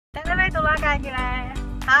走啦，开起来！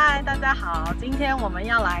嗨，大家好，今天我们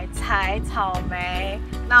要来采草莓，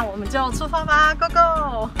那我们就出发吧 ，Go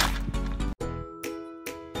Go！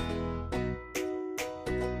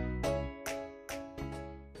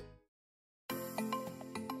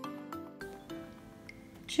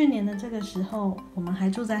 去年的这个时候，我们还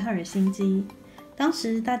住在赫尔辛基，当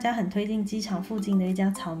时大家很推荐机场附近的一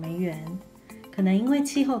家草莓园。可能因为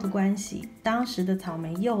气候的关系，当时的草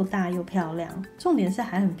莓又大又漂亮，重点是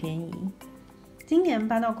还很便宜。今年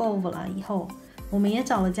搬到Kouvola以后，我们也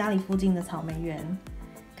找了家里附近的草莓园。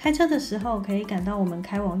开车的时候可以感到我们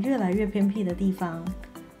开往越来越偏僻的地方。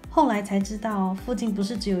后来才知道，附近不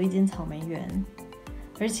是只有一间草莓园，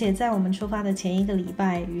而且在我们出发的前一个礼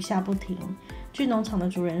拜，雨下不停。据农场的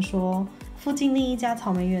主人说，附近另一家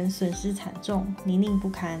草莓园损失惨重，泥泞不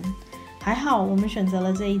堪。还好我们选择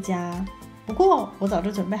了这一家。不过我早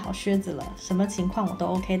就准备好靴子了，什么情况我都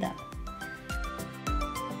OK 的。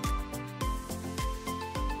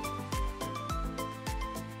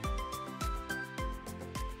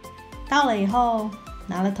到了以后，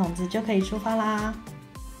拿了桶子就可以出发啦。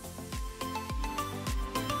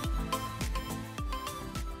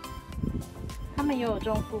他们也有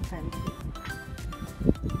种覆盆子。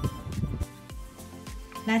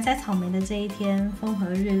来采草莓的这一天，风和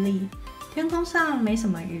日丽，天空上没什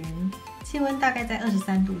么云。气温大概在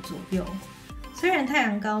23度左右，虽然太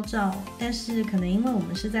阳高照，但是可能因为我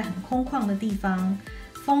们是在很空旷的地方，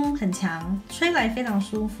风很强，吹来非常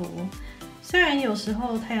舒服。虽然有时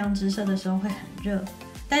候太阳直射的时候会很热，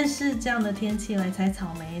但是这样的天气来采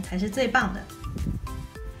草莓才是最棒的。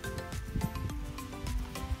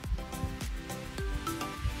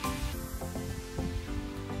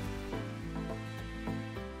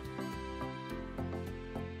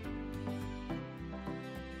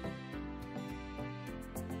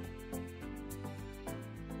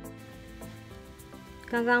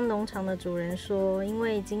刚刚农场的主人说，因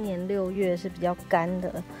为今年6月是比较干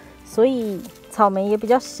的，所以草莓也比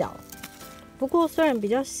较小。不过虽然比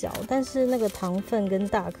较小，但是那个糖分跟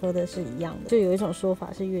大颗的是一样的。就有一种说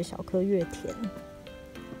法是越小颗越甜。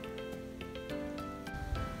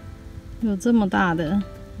有这么大的，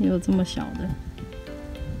也有这么小的。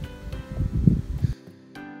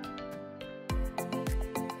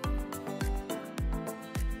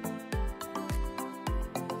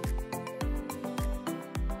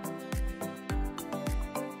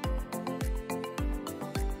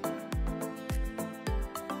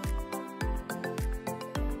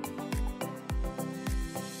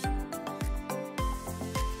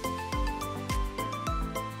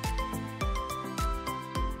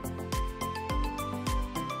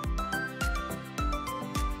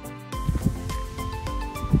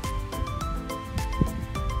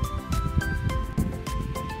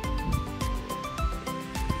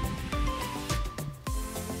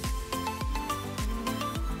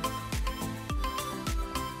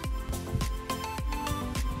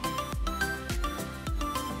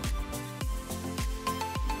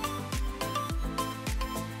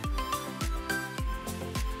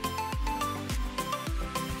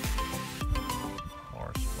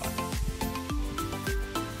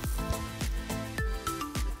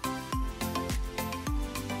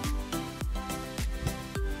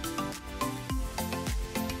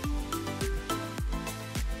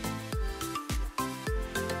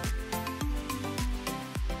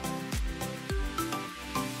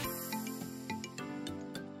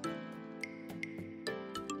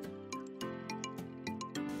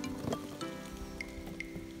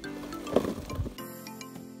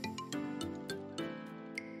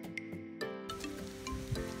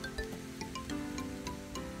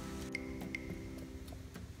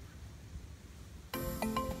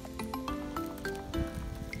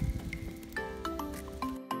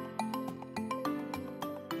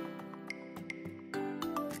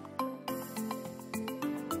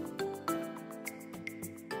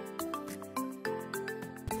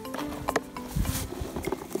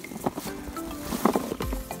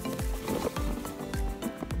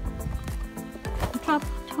Top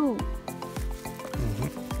 2。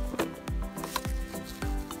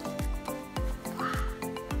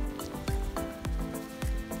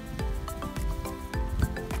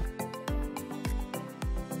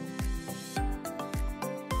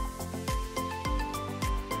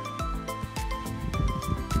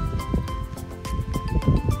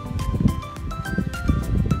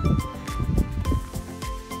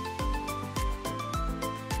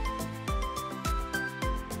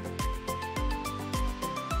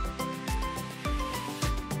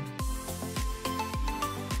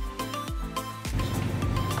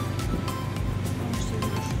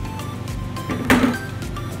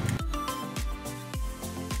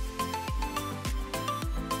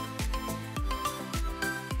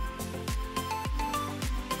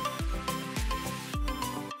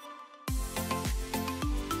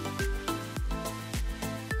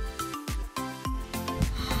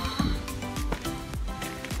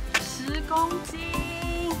公斤。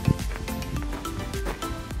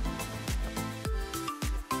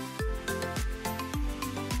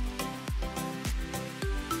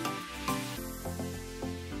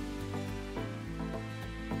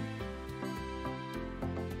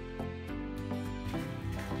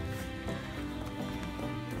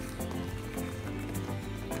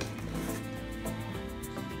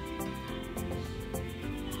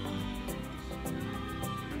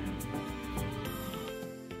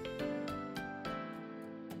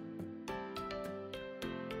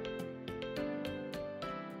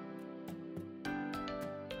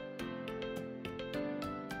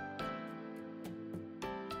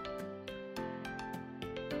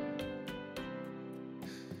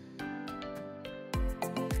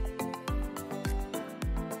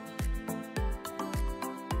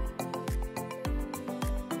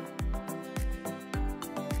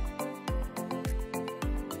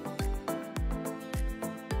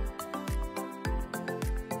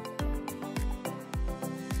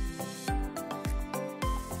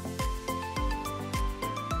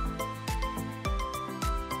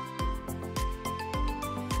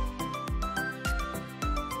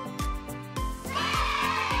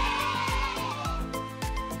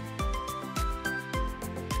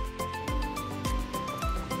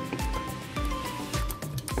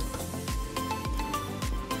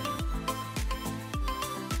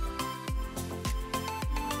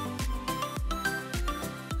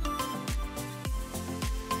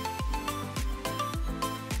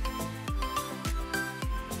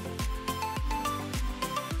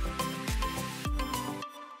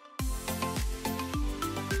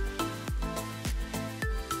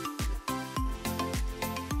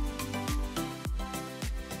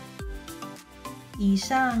以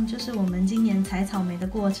上就是我们今年采草莓的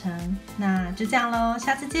过程，那就这样咯，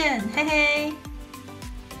下次见，嘿嘿。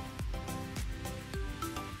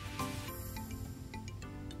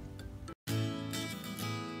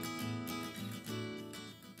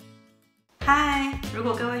嗨，如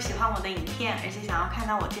果各位喜欢我的影片，而且想要看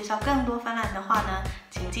到我介绍更多芬兰的话呢，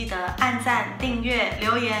请记得按赞、订阅、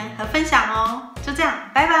留言和分享哦。就这样，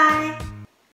拜拜。